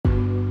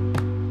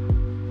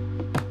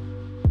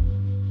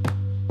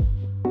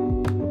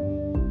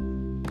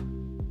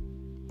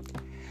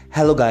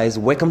Hello guys,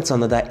 welcome to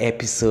another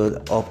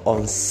episode of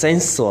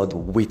Uncensored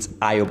with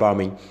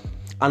Ayobami.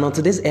 And on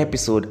today's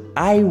episode,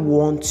 I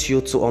want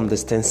you to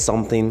understand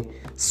something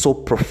so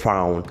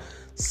profound,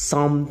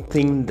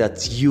 something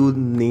that you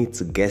need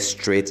to get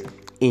straight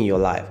in your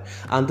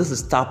life. And this is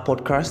Star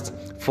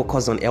Podcast,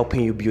 focused on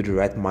helping you build the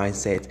right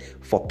mindset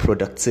for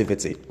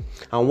productivity.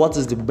 And what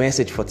is the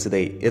message for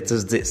today? It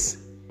is this: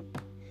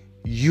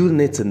 you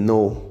need to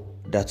know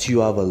that you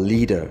have a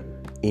leader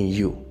in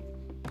you.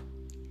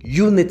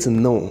 You need to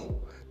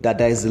know that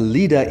there is a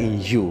leader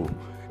in you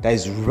that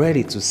is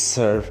ready to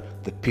serve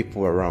the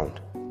people around.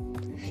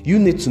 You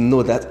need to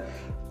know that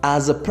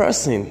as a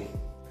person,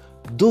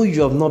 though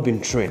you have not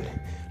been trained,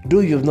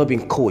 though you have not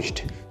been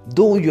coached,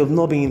 though you have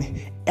not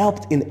been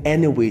helped in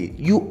any way,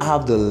 you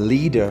have the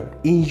leader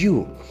in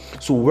you.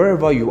 So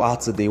wherever you are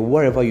today,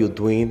 wherever you're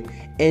doing,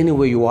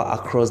 anywhere you are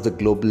across the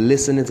globe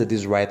listening to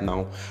this right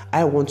now,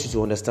 I want you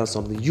to understand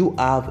something. You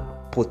have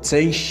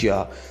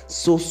potential,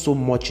 so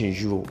much in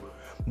you.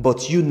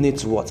 But you need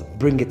to what?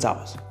 Bring it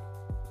out.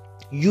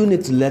 You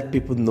need to let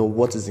people know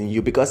what is in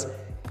you, because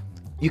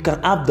you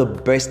can have the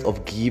best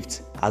of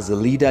gifts as a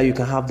leader. You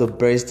can have the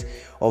best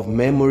of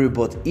memory,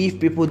 but if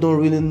people don't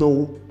really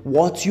know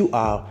what you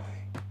are,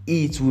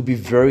 it will be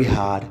very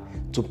hard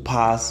to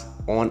pass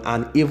on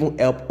and even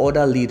help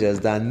other leaders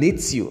that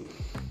needs you.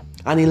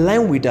 And in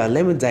line with that,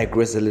 let me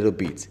digress a little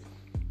bit.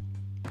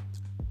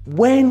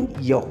 When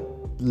your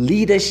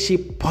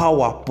leadership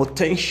power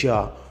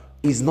potential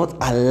is not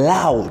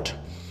allowed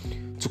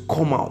to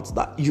come out,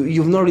 that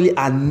you've not really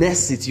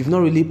harnessed it, you've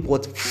not really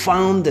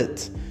found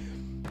it,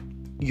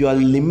 you are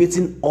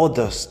limiting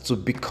others to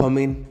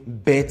becoming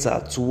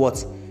better, to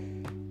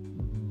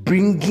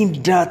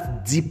bringing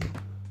that deep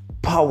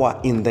power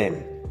in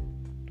them.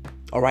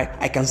 All right,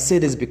 I can say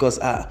this because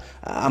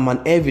I'm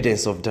an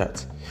evidence of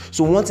that.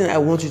 So one thing I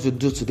want you to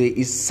do today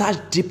is search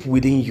deep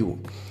within you.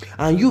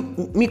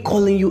 And me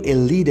calling you a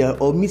leader,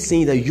 or me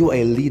saying that you are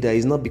a leader,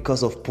 is not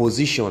because of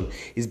position.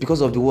 It's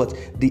because of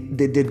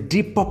the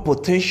deeper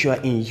potential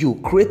in you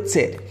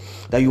created,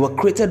 that you were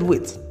created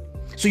with.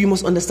 So you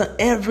must understand,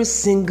 every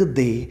single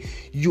day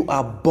you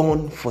are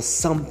born for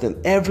something.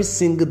 Every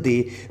single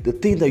day, the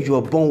thing that you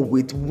are born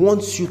with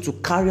wants you to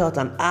carry out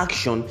an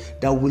action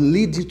that will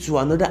lead you to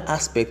another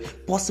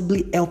aspect,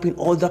 possibly helping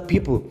other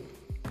people.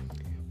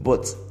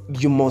 But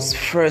you must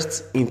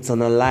first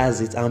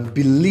internalize it and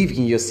believe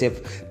in yourself,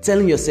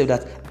 telling yourself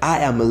that I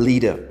am a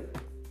leader.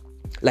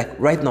 Like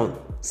right now,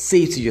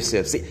 say it to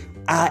yourself. Say,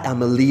 I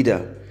am a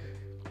leader.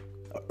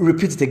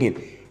 Repeat it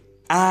again.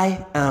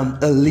 I am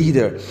a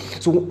leader.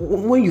 So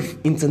when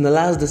you've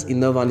internalized this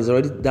enough and it's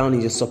already down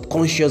in your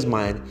subconscious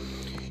mind,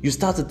 you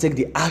start to take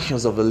the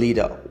actions of a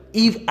leader.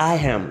 If I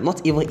am,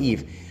 not even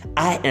if,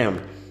 I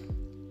am,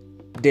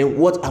 then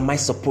what am I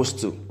supposed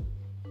to?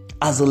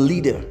 As a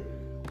leader,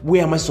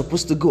 where am I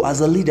supposed to go?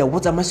 As a leader,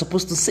 what am I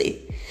supposed to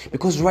say?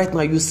 Because right now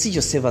you see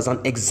yourself as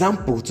an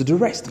example to the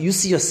rest. You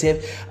see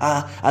yourself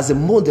as a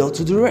model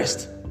to the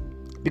rest,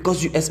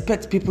 because you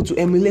expect people to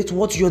emulate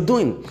what you're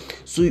doing.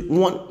 So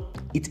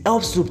it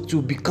helps you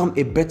to become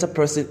a better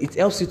person. It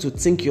helps you to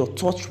think your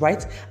thoughts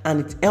right, and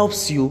it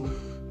helps you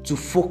to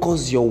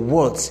focus your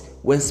words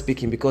when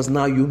speaking, because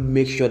now you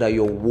make sure that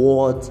your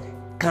words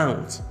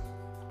count.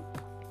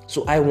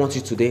 So I want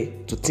you today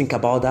to think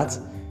about that,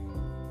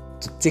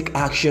 to take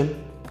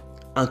action,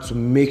 and to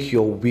make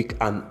your week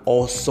an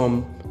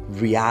awesome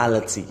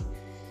reality.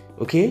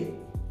 Okay?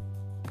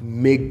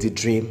 Make the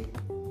dream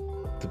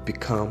to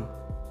become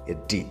a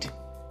deed.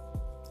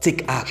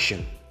 Take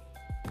action.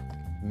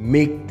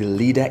 Make the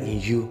leader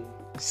in you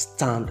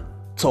stand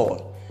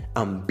tall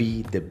and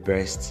be the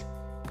best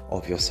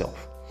of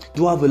yourself.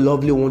 Do have a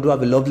lovely one. Do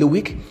have a lovely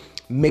week.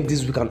 Make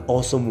this week an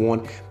awesome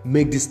one.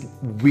 Make this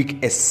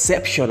week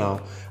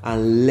exceptional,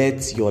 and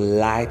let your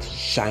light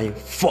shine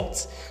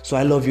forth. So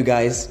I love you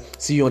guys.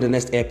 See you on the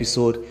next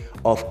episode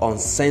of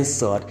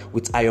Uncensored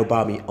with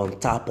Ayobami on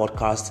Star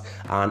Podcast.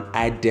 And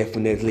I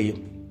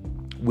definitely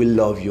will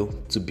love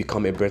you to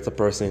become a better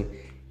person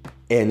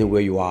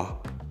anywhere you are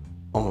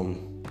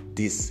on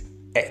this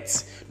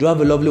earth. Do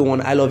have a lovely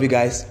one. I love you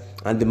guys.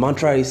 And the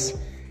mantra is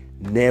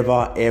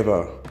never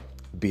ever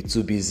be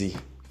too busy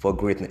for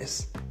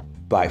greatness.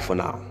 Bye for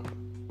now.